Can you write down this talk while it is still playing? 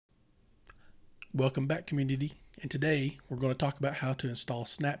Welcome back, community, and today we're going to talk about how to install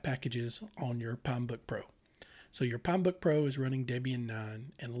snap packages on your Pinebook Pro. So your Pinebook Pro is running Debian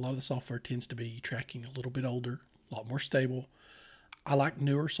 9, and a lot of the software tends to be tracking a little bit older, a lot more stable. I like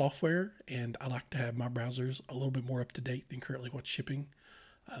newer software, and I like to have my browsers a little bit more up to date than currently what's shipping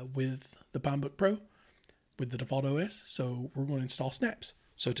with the Pinebook Pro with the default OS. So we're going to install snaps.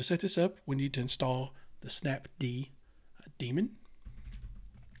 So to set this up, we need to install the snapd daemon.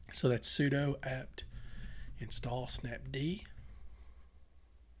 So that's sudo apt install snapd.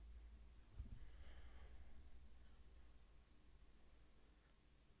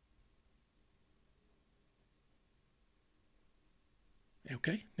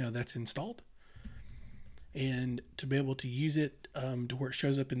 Okay, now that's installed. And to be able to use it to where it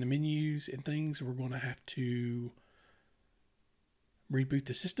shows up in the menus and things, we're going to have to reboot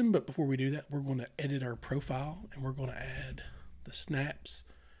the system. But before we do that, we're going to edit our profile and we're going to add the snaps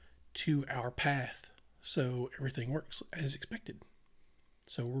to our path so everything works as expected.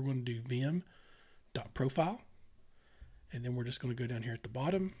 So we're going to do vim.profile, and then we're just going to go down here at the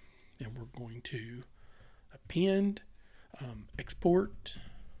bottom and we're going to append, export,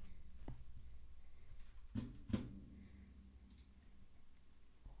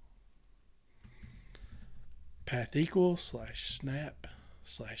 path equals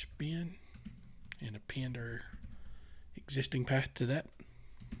 /snap/bin, and append our existing path to that.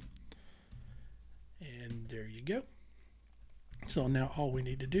 And there you go. So now all we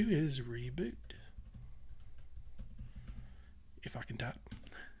need to do is reboot. If I can type.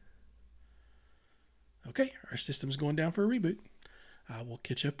 Okay, our system's going down for a reboot. I will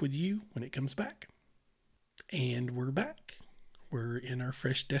catch up with you when it comes back. And we're back. We're in our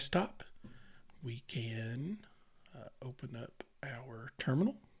fresh desktop. We can open up our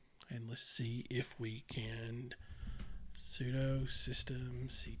terminal and let's see if we can sudo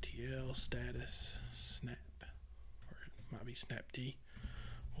systemctl status snap, or it might be snapd.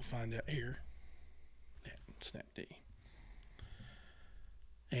 We'll find out here. Snapd.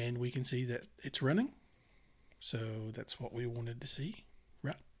 And we can see that it's running. So that's what we wanted to see,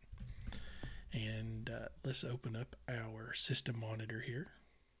 right? And let's open up our system monitor here.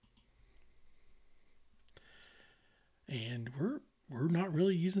 And we're not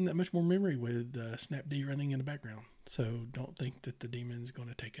really using that much more memory with snapd running in the background. So don't think that the daemon's going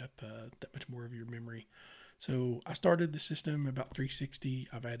to take up that much more of your memory. So I started the system about 360.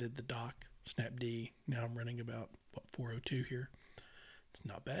 I've added the dock, snapd. Now I'm running about 402 here. It's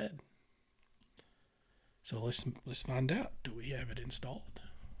not bad. So let's find out. Do we have it installed?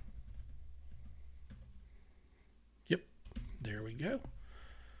 Yep, there we go.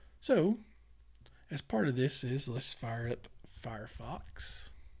 So as part of this is let's fire up Firefox.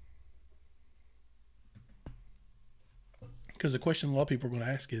 Because the question a lot of people are going to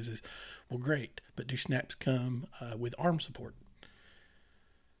ask is well, great, but do snaps come with ARM support?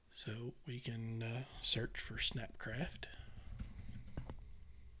 So we can search for Snapcraft.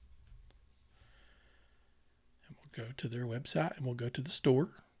 And we'll go to their website and we'll go to the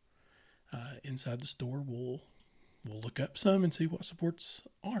store. Inside the store, we'll look up some and see what supports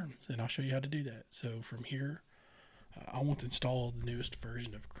ARMs, and I'll show you how to do that. So from here, I want to install the newest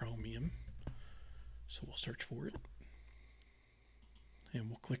version of Chromium. So we'll search for it. And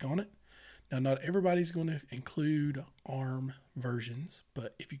we'll click on it. Now, not everybody's going to include ARM versions,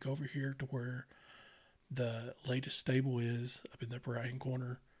 but if you go over here to where the latest stable is up in the upper right hand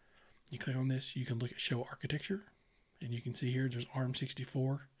corner, you click on this, you can look at Show Architecture, and you can see here there's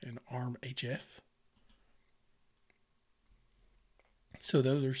ARM64 and ARM HF. So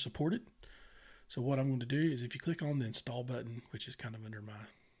those are supported. So what I'm going to do is if you click on the install button, which is kind of under my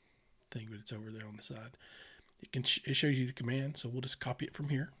thing, but it's over there on the side, it shows you the command. So we'll just copy it from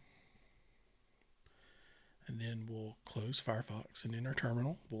here. And then we'll close Firefox, and in our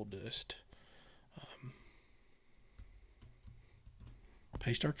terminal, we'll just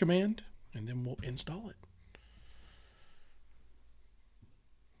paste our command, and then we'll install it.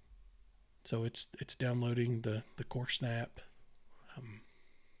 So it's downloading the core snap.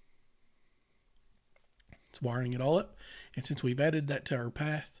 It's wiring it all up, and since we've added that to our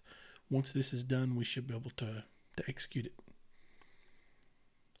path, once this is done, we should be able to execute it.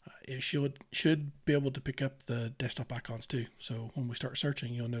 It should be able to pick up the desktop icons too. So when we start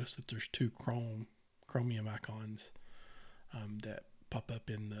searching, you'll notice that there's two chromium icons that pop up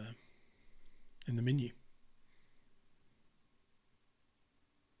in the menu.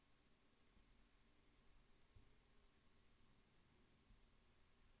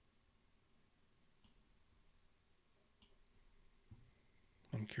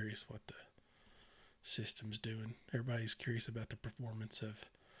 I'm curious what the system's doing. Everybody's curious about the performance of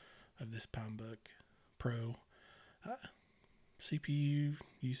of this Pinebook Pro. CPU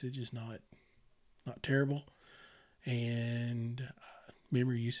usage is not terrible, and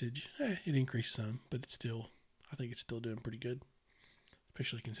memory usage, it increased some, but I think it's still doing pretty good,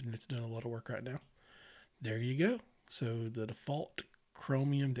 especially considering it's doing a lot of work right now. There you go. So the default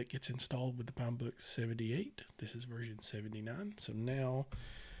Chromium that gets installed with the Pinebook 78. This is version 79. So now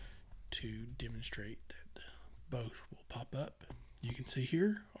to demonstrate that both will pop up, you can see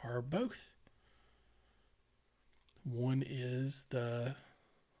here are both. One is the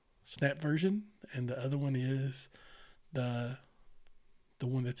snap version, and the other one is the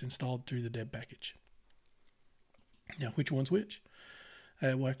one that's installed through the deb package. Now, which one's which?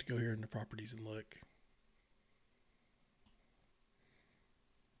 We'll have to go here into properties and look.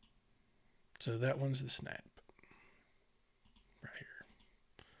 So that one's the snap right here.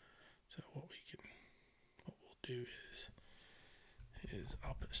 So what we'll do is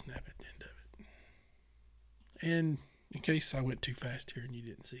I'll put snap at the end of it. And in case I went too fast here and you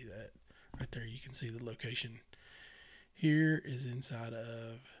didn't see that, right there you can see the location. Here is inside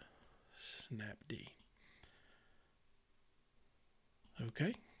of snapd.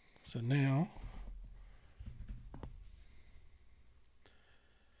 Okay, so now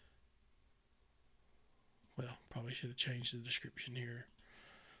probably should have changed the description here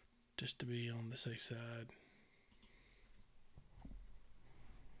just to be on the safe side.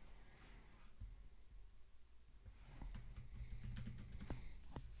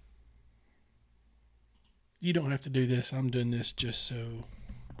 You don't have to do this. I'm doing this just so,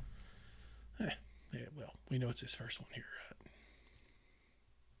 well, we know it's this first one here, right?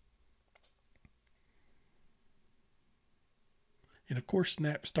 And of course,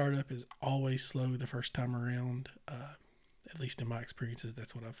 snap startup is always slow the first time around. At least in my experiences,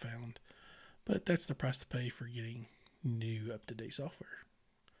 that's what I've found. But that's the price to pay for getting new up-to-date software.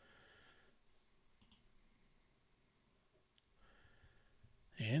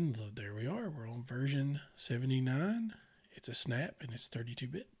 And there we are. We're on version 79. It's a snap and it's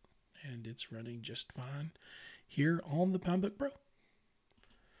 32-bit. And it's running just fine here on the Pinebook Pro.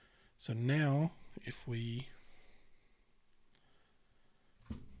 So now, if we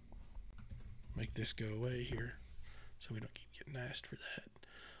make this go away here so we don't keep getting asked for that,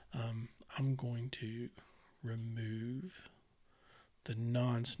 I'm going to remove the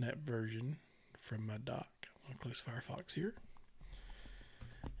non-snap version from my dock. I'm going to close Firefox here,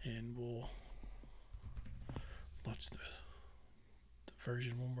 and we'll launch the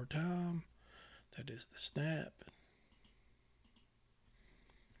version one more time. That is the snap,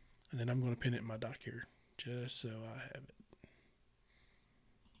 and then I'm going to pin it in my dock here just so I have it.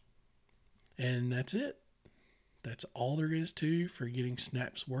 And that's it. That's all there is to for getting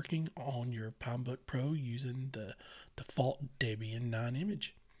snaps working on your Pinebook Pro using the default Debian 9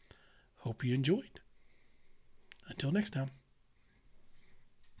 image. Hope you enjoyed. Until next time.